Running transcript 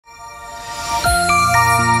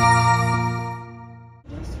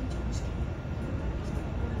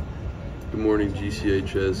morning,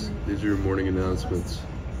 GCHS. These are your morning announcements.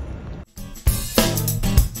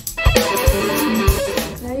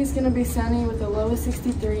 Today's going to be sunny with a low of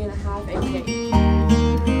 63.5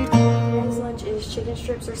 APA. Today's lunch is chicken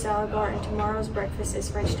strips or salad bar, and tomorrow's breakfast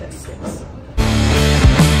is French toast sticks.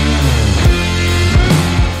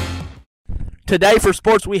 Today for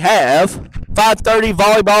sports we have 5:30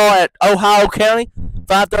 volleyball at Ohio County,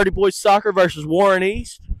 5:30 boys soccer versus Warren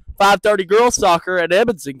East, 5:30 girls soccer at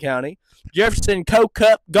Edmonson County, Jefferson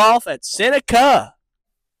Co-Cup golf at Seneca.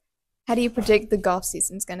 How do you predict the golf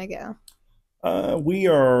season's going to go? We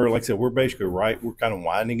are, like I said, we're basically right. We're kind of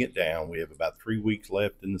winding it down. We have about 3 weeks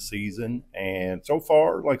left in the season. And so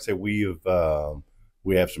far, like I said, we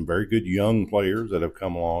have some very good young players that have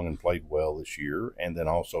come along and played well this year. And then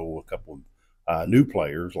also a couple of new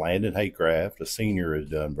players. Landon Haycraft, a senior, has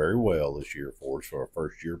done very well this year for us for a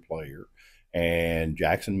first-year player. And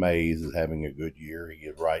Jackson Mays is having a good year. He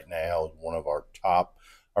is right now one of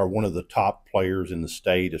the top players in the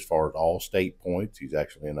state as far as all state points. He's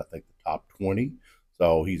actually in, I think, the top 20.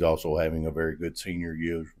 So he's also having a very good senior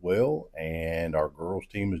year as well. And our girls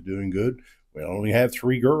team is doing good. We only have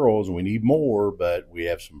 3 girls. We need more, but we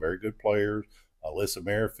have some very good players. Alyssa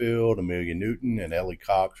Merrifield, Amelia Newton, and Ellie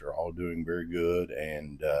Cox are all doing very good.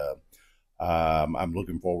 And I'm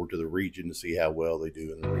looking forward to the region to see how well they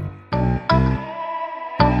do in the region.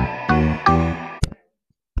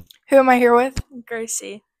 Who am I here with?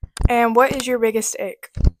 Gracie. And what is your biggest ick?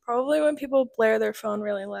 Probably when people blare their phone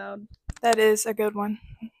really loud. That is a good one.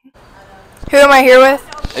 Who am I here with?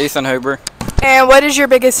 Ethan Huber. And what is your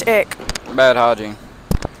biggest ick? Bad hygiene.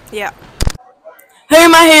 Yeah. Who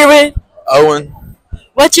am I here with? Owen.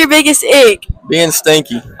 What's your biggest ick? Being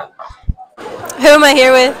stinky. Who am I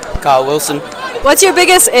here with? Kyle Wilson. What's your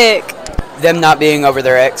biggest ick? Them not being over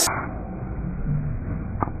their ex.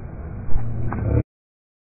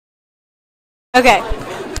 Okay.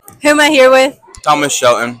 Who am I here with? Thomas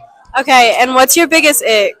Shelton. Okay, and what's your biggest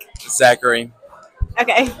ick? Zachary.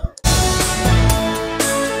 Okay.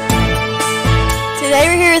 Today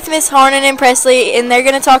we're here with Miss Harnan and Presley, and they're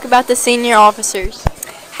going to talk about the senior officers.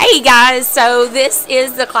 Hey guys, so this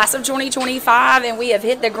is the class of 2025 and we have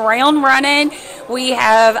hit the ground running. We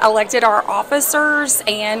have elected our officers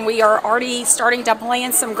and we are already starting to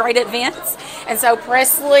plan some great events. And so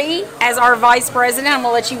Presley, as our vice president, I'm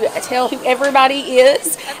going to let you tell who everybody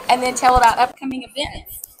is and then tell about upcoming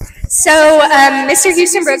events. So Mr.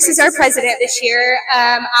 Houston Brooks is our president this year.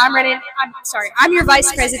 I'm your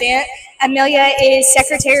vice president. Amelia is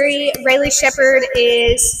secretary. Rayleigh Shepard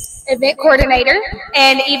is event coordinator,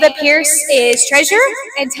 and Eva Pierce is treasurer,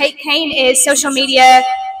 and Tate Kane is social media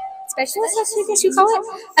specialist, I guess you call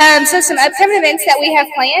it. So some upcoming events that we have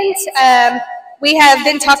planned. We have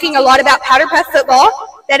been talking a lot about powder puff football.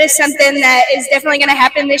 That is something that is definitely going to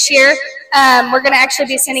happen this year. We're going to actually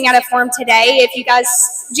be sending out a form today. If you guys,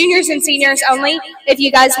 juniors and seniors only, if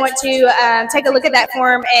you guys want to take a look at that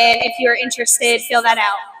form, and if you're interested, fill that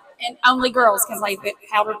out. And only girls can play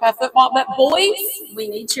powder puff football, but boys, we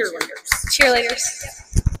need cheerleaders.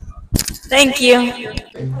 Thank you.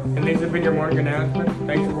 And these have been your morning announcements.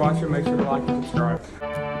 Thanks for watching. Make sure to like and subscribe.